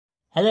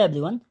Hello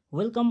everyone,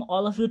 welcome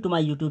all of you to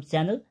my YouTube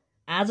channel.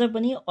 आज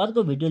पनि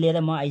अर्को video लिएर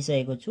म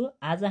आइसकेको छु।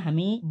 आज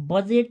हामी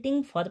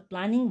बजेटिङ फर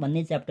प्लानिङ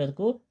भन्ने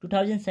च्याप्टरको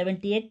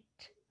 2078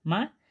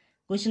 मा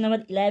क्वेसन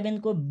नम्बर 11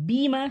 को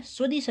बी मा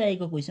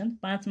सोधिसकेको क्वेसन,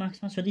 5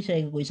 मार्क्समा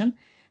सोधिसकेको क्वेसन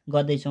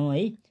गर्दैछौँ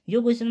है।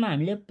 यो क्वेसनमा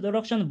हामीले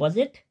प्रोडक्सन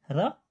बजेट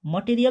र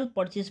मटेरियल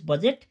पर्चेस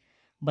बजेट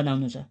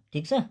बनाउनु छ।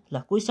 ठीक छ,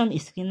 ल क्वेसन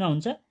स्क्रिनमा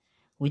हुन्छ।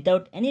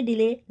 Without any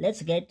delay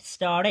let's get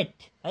started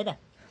है त।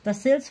 The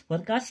sales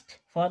forecast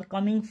for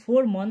coming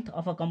 4 months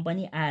of a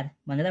company are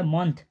भनेर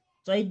मन्थ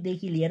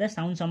चैतदेखि लिएर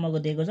साउनसम्मको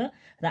दिएको छ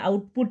र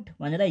आउटपुट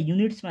भनेर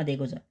युनिट्समा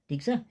दिएको छ।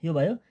 ठीक छ, यो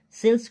भयो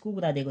सेल्सको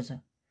कुरा दिएको छ।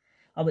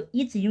 अब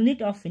each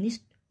unit of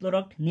finished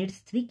product needs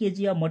 3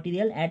 kg of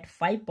material at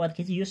 5 per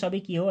kg। यो सबै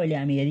के हो अहिले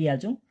हामी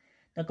हेरिहाल्छौँ।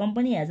 The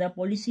company has a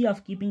policy of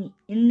keeping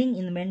ending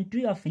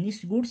inventory of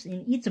finished goods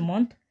in each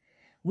month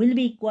will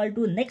be equal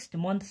to next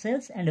month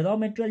sales and र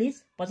material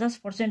is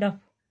 50% of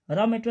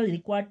र material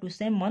required to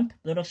same month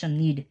production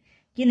need.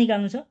 के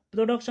निकाल्नु छ?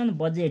 Production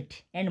budget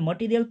and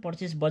material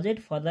purchase budget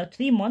for the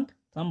 3 months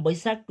from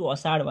Baishakh to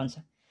Asar भन्छ।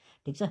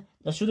 ठिक छ,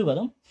 ल सुरु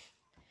गरौँ।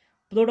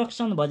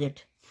 Production budget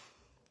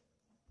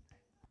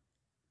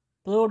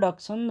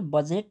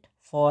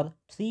for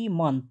 3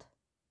 months।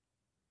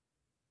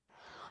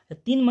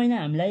 3 महिना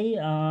हामीलाई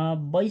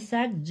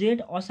वैशाख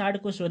जेठ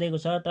असाढको सोधेको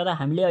छ, तर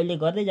हामीले अहिले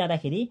गर्दै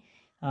जाँदाखेरि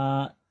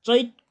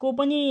चैतको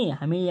पनि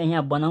हामी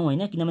यहाँ बनाऊँ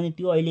होइन, किनभने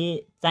त्यो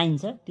अहिले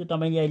चाहिन्छ। त्यो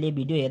तपाईँले अहिले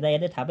भिडियो हेर्दा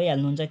हेर्दै थाहा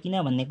पाइहाल्नुहुन्छ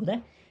किन भन्ने कुरा।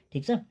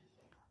 ठिक छ,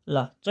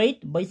 ल चैत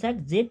वैशाख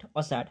जेठ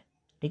असाढ।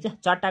 ठिक छ,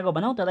 4टाको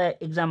बनाऊ, तर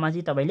एक्जाममा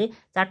चाहिँ तपाईँले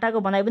 4टाको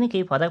बनाए पनि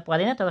केही फरक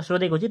परेन, तर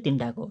सोधेको चाहिँ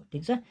 3टाको।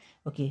 ठिक छ,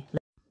 ओके।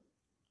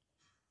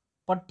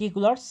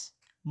 Particulars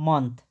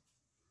month.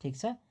 ठिक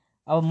छ,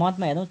 अब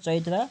मन्थमा हेरौँ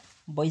चैत र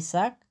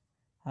वैशाख,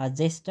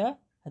 ज्येष्ठ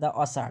र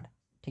असाढ।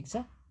 ठिक छ,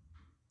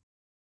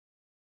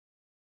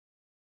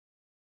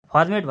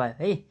 फर्मेट भयो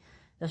है।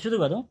 र सुरु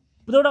गरौँ।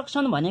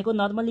 प्रोडक्सन भनेको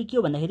नर्मली के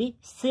हो भन्दाखेरि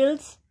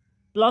सेल्स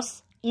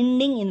प्लस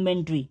इन्डिङ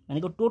इन्भेन्ट्री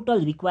भनेको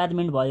टोटल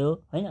रिक्वायरमेन्ट भयो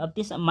होइन। अब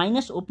त्यस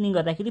माइनस ओपनिङ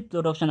गर्दाखेरि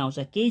प्रोडक्सन आउँछ,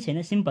 केही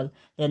छैन, सिम्पल।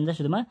 हेर्नु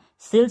सुरुमा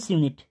सेल्स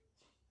युनिट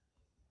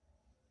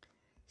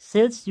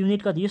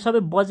कति? यो सबै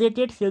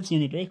बजेटेड सेल्स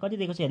युनिट है। कति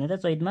दिएको छ हेर्नु त?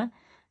 चैतमा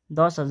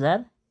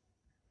 10,000,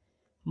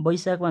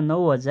 वैशाखमा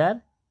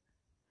 9,000,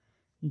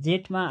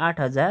 जेठमा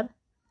 8,000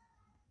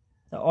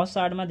 र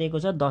असाढमा दिएको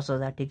छ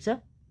 10,000। ठिक छ,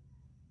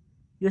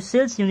 यो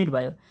सेल्स युनिट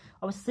भयो।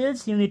 अब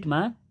सेल्स युनिटमा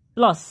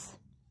प्लस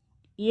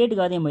एड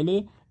गरेँ मैले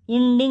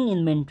इन्डिङ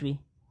इन्भेन्ट्री।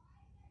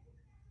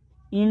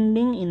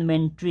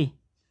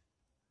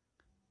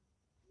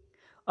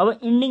 अब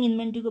इन्डिङ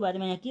इन्भेन्ट्रीको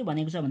बारेमा यहाँ के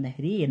भनेको छ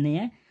भन्दाखेरि हेर्नु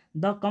यहाँ,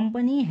 the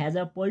company has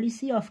a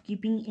policy of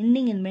keeping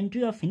ending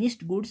inventory of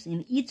finished goods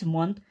in each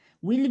month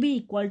will be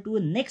equal to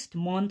next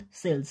month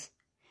sales.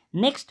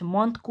 Next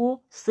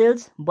मन्थको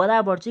सेल्स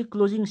बराबर चाहिँ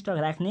क्लोजिङ स्टक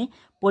राख्ने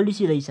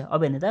पोलिसी रहेछ।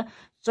 अब हेर्नु त,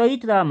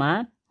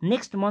 चैत्रमा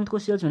नेक्स्ट मन्थको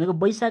सेल्स भनेको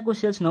वैशाखको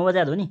सेल्स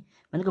 9,000 हो नि,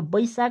 भनेको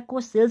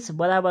वैशाखको सेल्स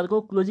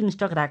बराबरको क्लोजिङ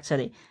स्टक राख्छ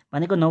अरे,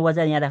 भनेको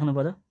 9,000 यहाँ राख्नु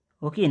पर्यो,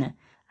 हो कि होइन।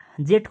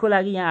 जेठको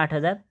लागि यहाँ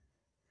 8,000,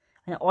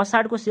 होइन।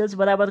 असाढको सेल्स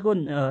बराबरको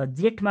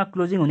जेठमा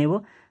क्लोजिङ हुने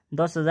भयो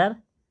 10,000,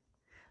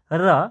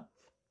 र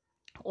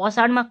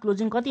असाढमा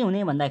क्लोजिङ कति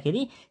हुने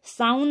भन्दाखेरि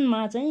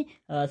साउनमा चाहिँ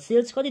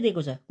सेल्स कति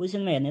दिएको छ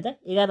क्वेसनमा हेर्ने त?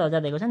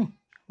 11,000 दिएको छ नि।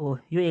 हो,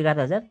 यो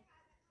 11,000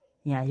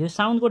 यहाँ, यो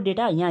साउनको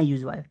डेटा यहाँ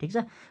युज भयो। ठिक छ,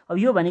 अब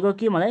यो भनेको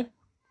के मलाई?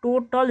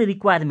 टोटल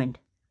रिक्वायरमेन्ट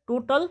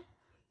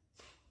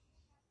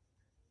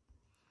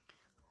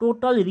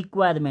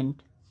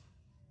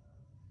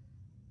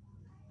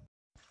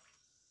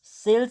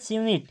सेल्स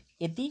युनिट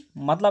यति,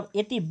 मतलब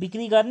यति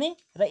बिक्री गर्ने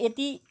र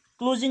यति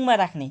क्लोजिङमा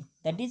राख्ने,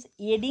 द्याट इज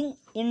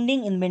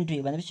इन्डिङ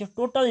इन्भेन्ट्री। भनेपछि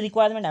टोटल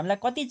रिक्वायरमेन्ट हामीलाई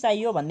कति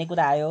चाहियो भन्ने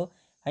कुरा आयो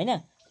होइन।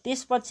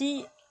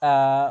 त्यसपछि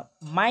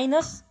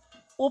माइनस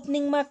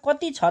ओपनिङमा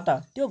कति छ त,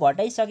 त्यो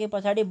घटाइसके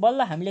पछाडि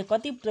बल्ल हामीले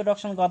कति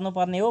प्रोडक्सन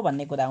गर्नुपर्ने हो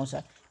भन्ने कुरा आउँछ।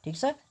 ठिक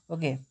छ,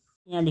 ओके।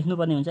 यहाँ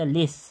लेख्नुपर्ने हुन्छ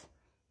लेस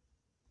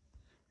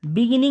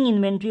बिगिनिङ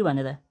इन्भेन्ट्री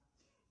भनेर।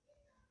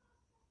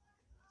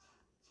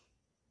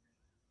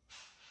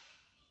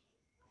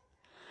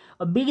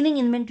 अब बिगिनिङ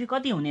इन्भेन्ट्री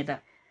कति हुने त?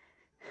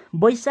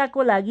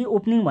 वैशाखको लागि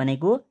ओपनिङ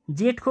भनेको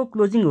जेठको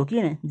क्लोजिङ हो कि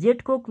होइन?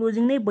 जेठको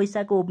क्लोजिङ नै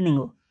वैशाखको ओपनिङ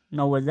हो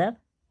 9,000।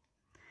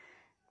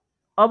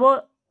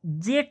 अब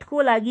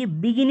जेठको लागि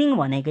बिगिनिङ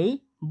भनेकै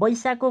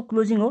वैशाखको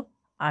क्लोजिङ हो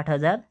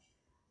 8,000।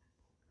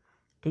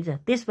 ठिक छ,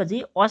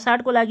 त्यसपछि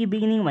असाढको लागि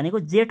बिगिनिङ भनेको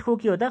जेठको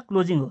के हो त?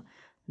 क्लोजिङ हो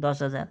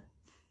 10,000।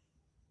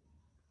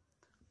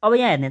 अब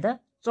यहाँ हेर्ने त,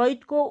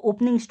 चैतको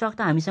ओपनिङ स्टक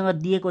त हामीसँग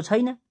दिएको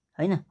छैन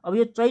होइन। अब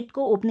यो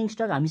चैतको ओपनिङ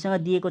स्टक हामीसँग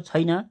दिएको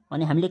छैन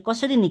भने हामीले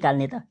कसरी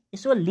निकाल्ने त?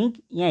 यसो लिङ्क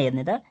यहाँ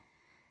हेर्ने त,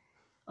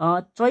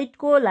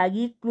 चैतको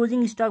लागि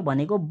क्लोजिङ स्टक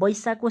भनेको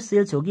वैशाखको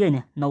सेल्स हो कि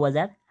होइन?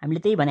 9,000 हामीले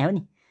त्यही भने हो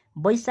नि।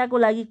 वैशाखको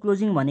लागि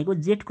क्लोजिङ भनेको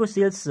जेठको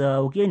सेल्स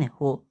हो कि होइन?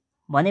 हो।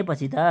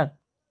 भनेपछि त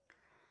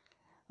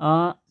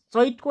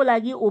चैतको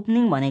लागि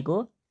ओपनिङ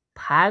भनेको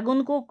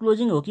फागुनको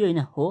क्लोजिङ हो कि होइन?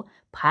 हो।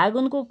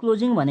 फागुनको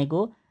क्लोजिङ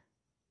भनेको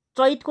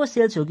चैतको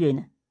सेल्स हो कि होइन?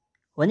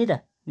 हो नि त।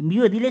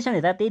 यो रिलेसन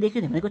हेर्दा त्यही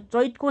देख्यो नि, भनेको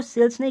चैतको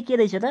सेल्स नै के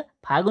रहेछ त?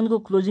 फागुनको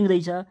क्लोजिङ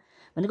रहेछ।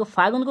 भनेको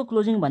फागुनको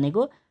क्लोजिङ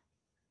भनेको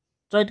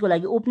चैतको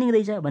लागि ओपनिङ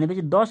रहेछ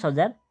भनेपछि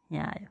 10,000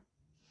 यहाँ आयो।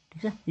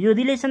 ठीक छ, यो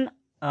रिलेसन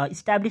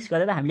इस्टाब्लिस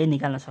गरेर हामीले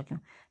निकाल्न सक्यौं।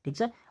 ठीक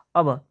छ,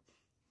 अब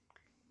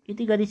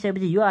यति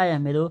गरिसकेपछि यो आयो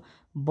मेरो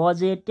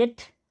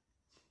budgeted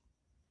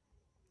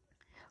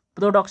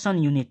production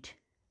unit.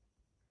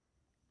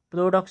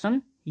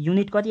 Production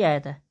unit कति आयो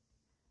त?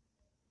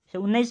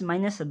 19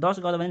 माइनस 10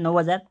 गर्यो भने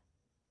 9,000,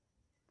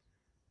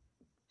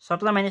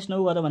 17 माइनस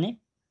 9 गर्यो भने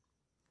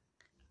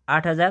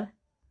 8,000,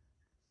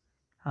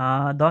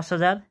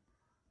 10,000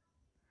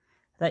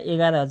 र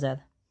 11,000।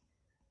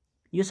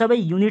 यो सबै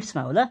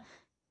युनिट्समा हो ल।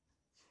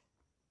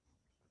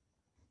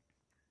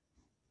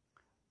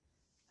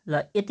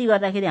 ल यति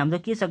गर्दाखेरि हाम्रो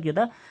के सक्यो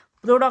त?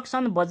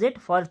 प्रोडक्सन बजेट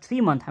फर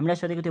 3 मन्थ हामीलाई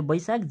सोधेको थियो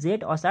वैशाख,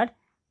 जेठ, असाढ,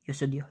 यो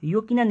सोधियो।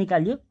 यो किन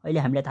निकालियो अहिले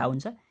हामीलाई थाहा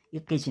हुन्छ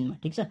एकैछिनमा।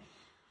 ठीक छ,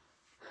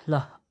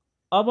 ल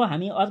अब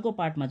हामी अर्को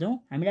पार्टमा जाउँ।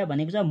 हामीलाई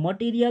भनेको छ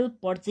मटेरियल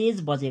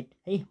पर्चेज बजेट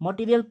है।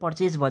 मटेरियल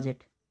पर्चेज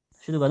बजेट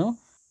सुरु गरौँ।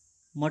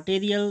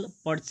 Material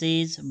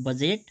purchase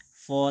budget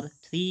for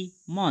 3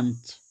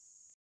 month.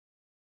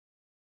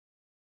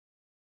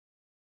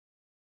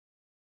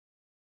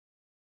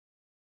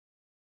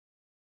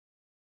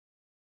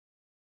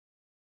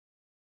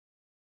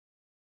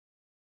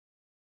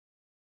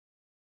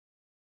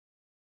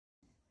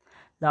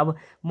 ल अब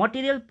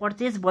मटेरियल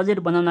पर्चेज बजेट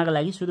बनाउनका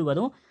लागि सुरु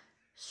गरौँ।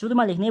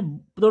 सुरुमा लेख्ने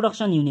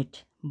production unit,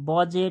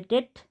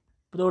 budgeted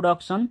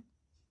production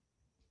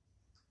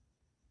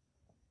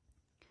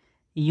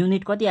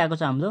unit कति आएको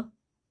छ हाम्रो?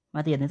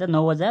 माथि हेर्ने त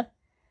 9,000,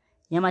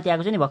 यहाँ माथि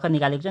आएको छ नि भर्खर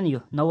निकालेको छ नि, यो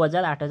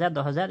 9,000, 8,000,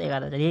 10,000,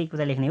 11,000 यही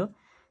कुरा लेख्ने हो।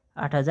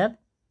 8,000,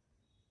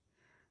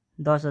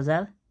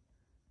 10,000,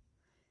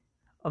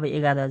 अब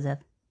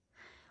 11,000।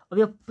 अब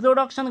यो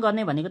प्रोडक्सन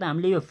गर्ने भनेको त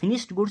हामीले यो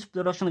फिनिस्ड गुड्स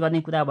प्रोडक्सन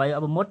गर्ने कुरा भयो।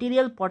 अब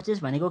मटेरियल पर्चेस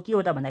भनेको के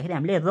हो त भन्दाखेरि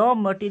हामीले र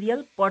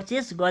मटेरियल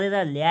पर्चेस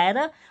गरेर ल्याएर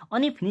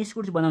अनि फिनिस्ड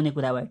गुड्स बनाउने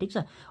कुरा भयो। ठीक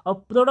छ,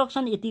 अब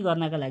प्रोडक्सन यति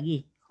गर्नका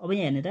लागि अब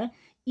यहाँ हेर्ने त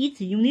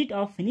each unit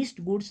of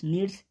finished goods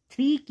needs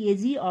 3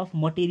 kg of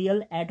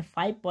material at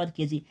 5 per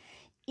kg।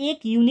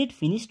 एक unit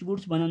finished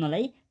goods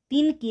बनाउनलाई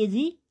 3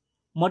 kg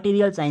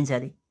material चाहिन्छ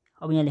अरे।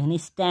 अब यहाँ लेख्ने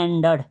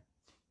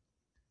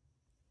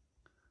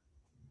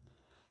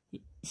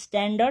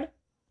स्ट्यान्डर्ड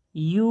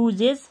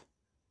युजेज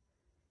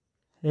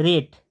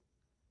रेट।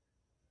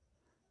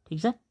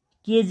 ठीक छ,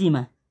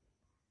 केजीमा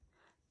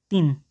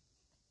 3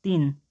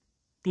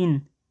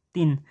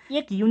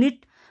 एक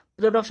युनिट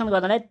प्रोडक्सन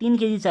गर्नलाई 3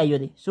 kg चाहियो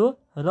अरे। सो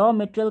र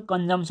मेटेरियल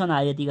कन्जम्सन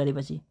आयो। यति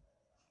गरेपछि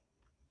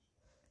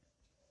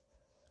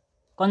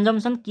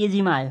कन्जम्सन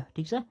केजीमा आयो।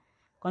 ठीक छ,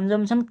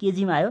 कन्जम्सन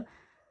केजीमा आयो।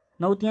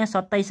 9 त्यहाँ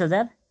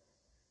 27,000,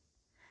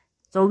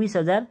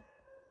 24,000,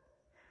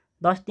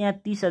 10 त्यहाँ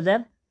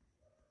 30,000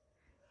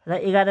 र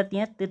 11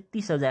 त्यहाँ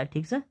 33,000।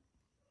 ठीक छ,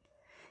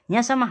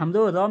 यहाँसम्म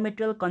हाम्रो र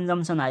मेटेरियल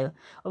कन्जम्सन आयो।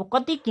 अब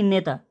कति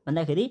किन्ने त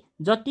भन्दाखेरि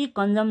जति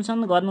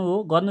कन्जम्सन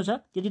गर्नु छ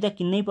त्यति त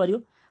किन्नै पर्यो,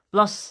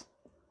 प्लस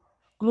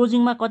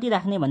क्लोजिङमा कति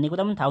राख्ने भन्ने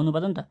कुरा पनि थाहा हुनु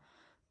पर्यो नि त।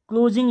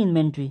 क्लोजिङ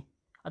इन्भेन्ट्री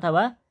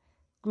अथवा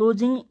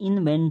क्लोजिङ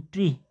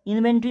इन्भेन्ट्री।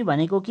 इन्भेन्ट्री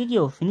भनेको के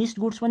हो? फिनिस्ड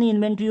गुड्स पनि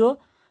इन्भेन्ट्री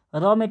हो,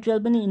 र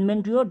मेटेरियल पनि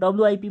इन्भेन्ट्री हो,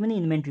 डब्लुआइपी पनि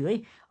इन्भेन्ट्री हो है।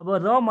 अब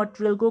र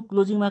मटेरियलको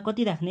क्लोजिङमा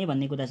कति राख्ने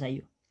भन्ने कुरा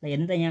चाहियो। ल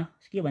हेर्नु त यहाँ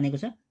के भनेको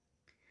छ,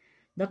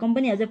 the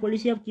company has a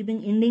policy of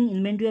keeping ending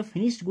inventory of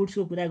finished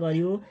गुड्सको कुरा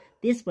गर्यो।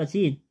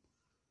 त्यसपछि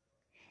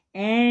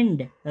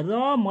एन्ड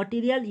र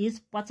मटेरियल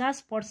इज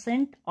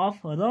 50%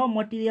 अफ र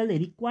material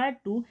required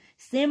to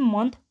same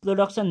month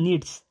production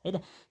needs है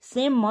त।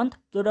 सेम मन्थ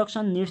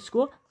प्रोडक्सन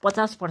निड्सको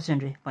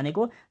 50% रे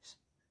भनेको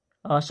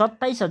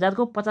 27,000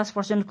 को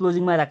 50%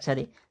 क्लोजिङमा राख्छ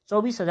अरे।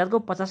 24,000 को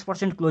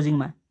 50%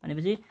 क्लोजिङमा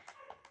भनेपछि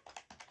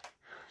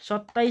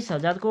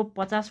 27,000 को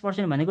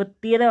 50% भनेको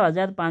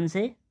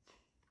 13,500,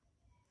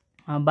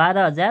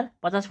 12,000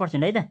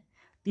 50% है त।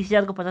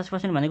 30,000 को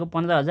 50% भनेको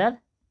 15,000,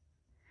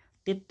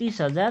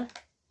 33,000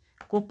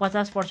 को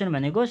 50%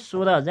 भनेको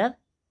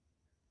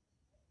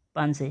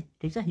 16,500।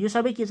 ठीक छ, यो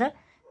सबै के छ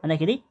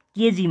भन्दाखेरि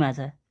केजीमा छ।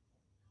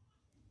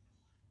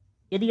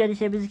 यदि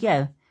गरिसकेपछि के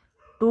आयो?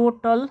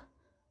 टोटल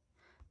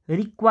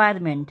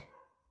रिक्वायरमेन्ट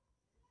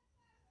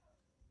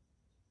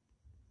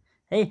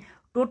है।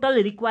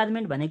 टोटल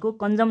रिक्वायरमेन्ट भनेको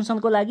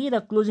कन्जम्सनको लागि र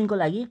क्लोजिङको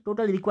लागि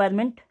टोटल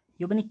रिक्वायरमेन्ट,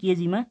 यो पनि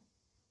केजीमा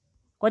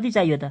कति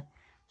चाहियो त?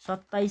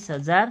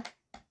 27,000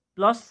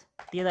 प्लस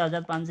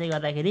 13,500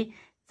 गर्दाखेरि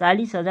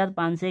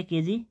 40,500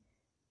 केजी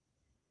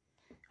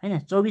हैन।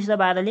 24 र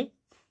 12 ले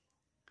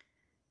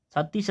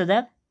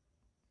 36,000,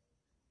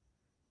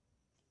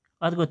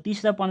 अर्को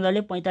 30 र 15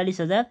 ले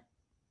 45,000,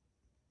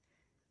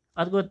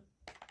 अर्को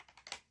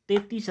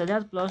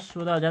 33,000 प्लस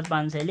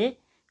 16,500 ले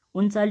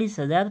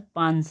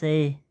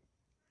 39,500।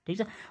 ठीक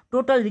छ,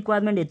 टोटल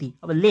रिक्वायरमेन्ट यति।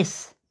 अब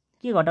लेस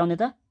के घटाउने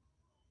त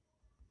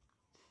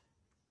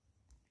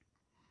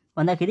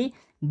भन्दाखेरि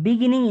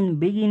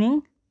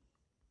बिगिनिङ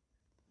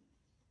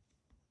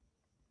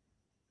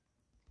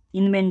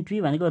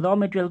इन्भेन्ट्री भनेको र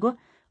मेटेरियलको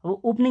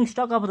अब ओपनिङ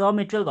स्टक अफ र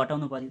मेटेरियल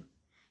घटाउनु पर्यो।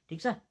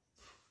 ठीक छ,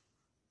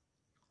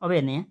 अब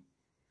हेर्ने यहाँ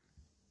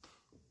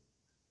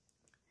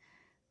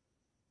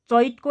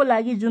चैतको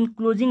लागि जुन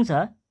क्लोजिङ छ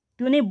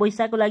त्यो नै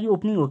वैशाखको लागि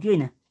ओपनिङ हो कि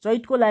होइन?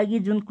 चैतको लागि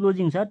जुन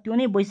क्लोजिङ छ त्यो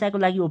नै वैशाखको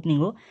लागि ओपनिङ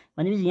हो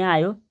भनेपछि यहाँ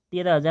आयो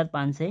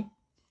 13,500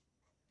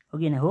 हो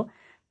कि हो।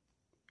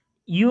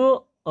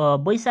 यो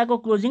वैशाखको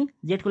क्लोजिङ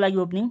जेठको लागि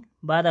ओपनिङ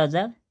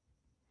 12,000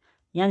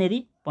 यहाँनेरि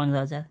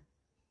 15,000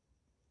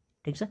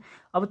 ठीक छ।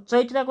 अब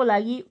चैत्रको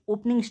लागि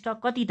ओपनिङ स्टक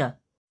कति त?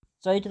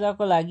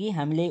 चैत्रको लागि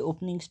हामीले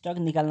ओपनिङ स्टक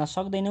निकाल्न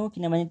सक्दैनौँ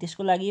किनभने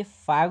त्यसको लागि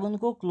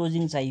फागुनको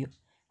क्लोजिङ चाहियो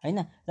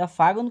हैन। र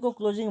फागुनको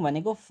क्लोजिङ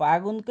भनेको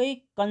फागुनकै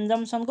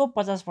कन्जम्सनको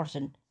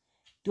 50%,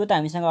 त्यो त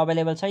हामीसँग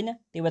अभाइलेबल छैन,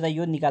 त्यही भएर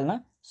यो निकाल्न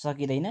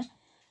सकिँदैन।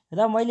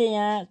 र मैले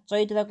यहाँ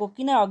चैत्रको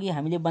किन अघि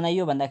हामीले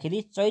बनाइयो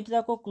भन्दाखेरि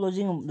चैत्रको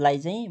क्लोजिङलाई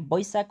चाहिँ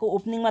वैशाखको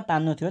ओपनिङमा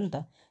तान्नु थियो नि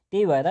त,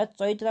 त्यही भएर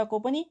चैत्रको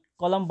पनि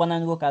कलम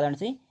बनाउनुको कारण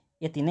चाहिँ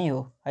यति नै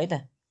हो है त।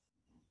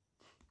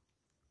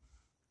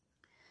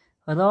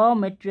 र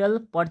मेटेरियल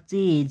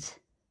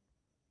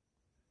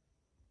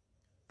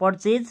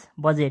पर्चेज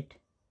बजेट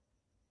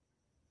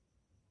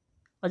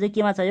अझै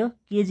केमा छ? यो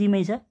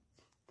केजीमै छ।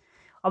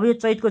 अब यो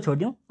चैतको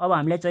छोडिदिउँ, अब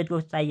हामीलाई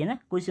चैतको चाहिएन,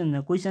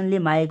 क्वेसनले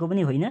मागेको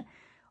पनि होइन।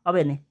 अब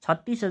हेर्ने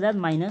 36,000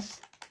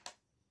 माइनस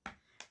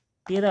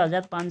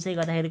 13,500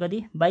 गर्दाखेरि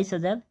कति?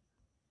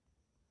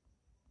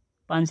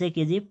 22,500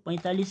 केजी।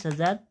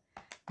 45,000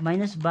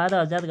 माइनस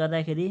 12,000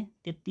 गर्दाखेरि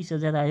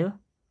 33,000 आयो।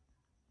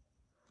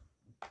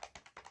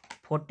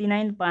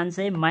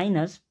 49,500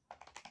 माइनस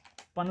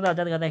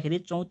 15,000 गर्दाखेरि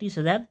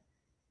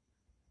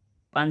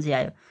 34,500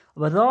 आयो।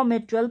 अब र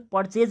मेटेरियल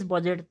पर्चेज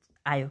बजेट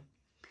आयो।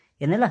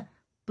 हेर्ने ल,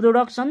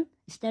 प्रोडक्सन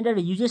स्ट्यान्डर्ड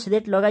युजेस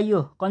रेट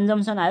लगाइयो,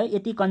 कन्जम्सन आयो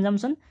यति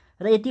कन्जम्सन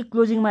र यति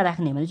क्लोजिङमा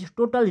राख्ने भनेपछि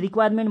टोटल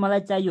रिक्वायरमेन्ट मलाई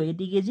चाहियो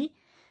यति केजी,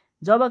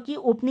 जबकि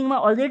ओपनिङमा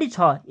अलरेडी छ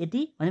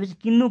यति भनेपछि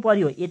किन्नु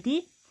पर्यो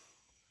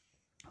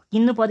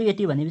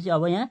यति भनेपछि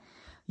अब यहाँ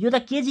यो त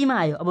केजीमा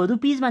आयो। अब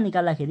रुपिजमा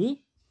निकाल्दाखेरि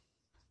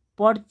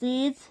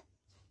पर्चेज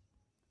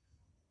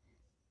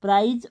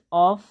प्राइस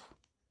अफ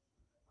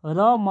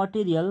र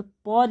मटेरियल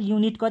पर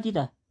युनिट कति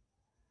त?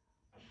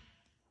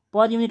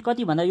 पर युनिट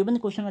कति भन्दा यो पनि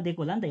क्वेसनमा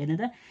दिएको होला नि त। हेर्नु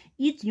त,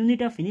 each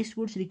unit of finished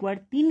goods required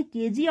 3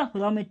 KG of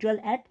र मेटेरियल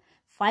एट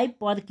 5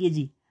 पर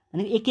केजी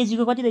भनेको 1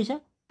 केजीको कति रहेछ?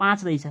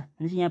 5 रहेछ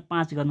भनेपछि यहाँ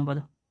 5 गर्नु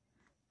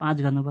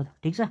पर्यो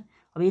ठीक छ।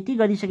 अब यति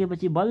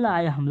गरिसकेपछि बल्ल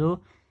आयो हाम्रो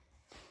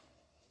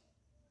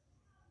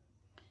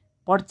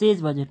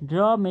पर्चेज बजेट।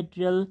 र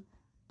मेटेरियल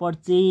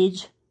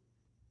पर्चेज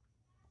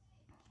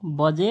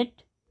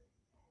बजेट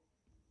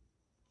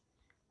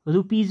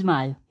रुपिजमा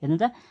आयो। हेर्नु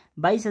त,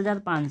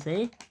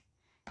 22,500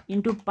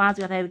 इन्टु 5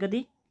 गर्दाखेरि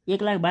कति?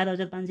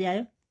 1,12,500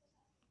 आयो।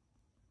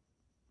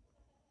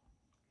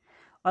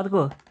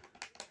 अर्को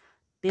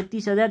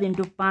 33,000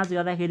 इन्टु 5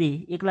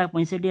 गर्दाखेरि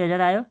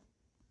 1,65,000 आयो।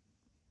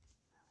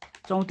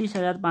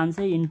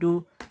 34,500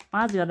 इन्टु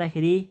 5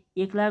 गर्दाखेरि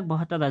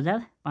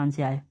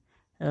 1,72,500 आयो।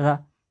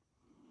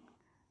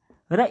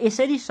 र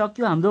यसरी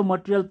सक्यो हाम्रो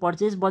material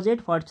purchase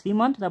budget for 3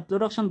 month र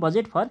प्रोडक्सन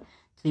बजेट फर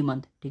 3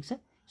 मन्थ ठीक छ।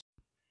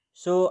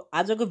 सो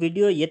आजको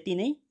भिडियो यति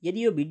नै।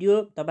 यदि यो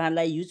भिडियो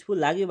तपाईहरुलाई युजफुल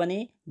लाग्यो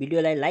भने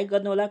भिडियोलाई लाइक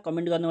गर्नुहोला,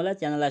 कमेन्ट गर्नुहोला,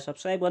 च्यानललाई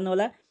सब्स्क्राइब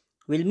गर्नुहोला।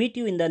 Will meet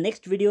you in the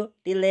next video.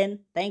 Till then,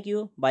 thank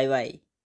you, by by.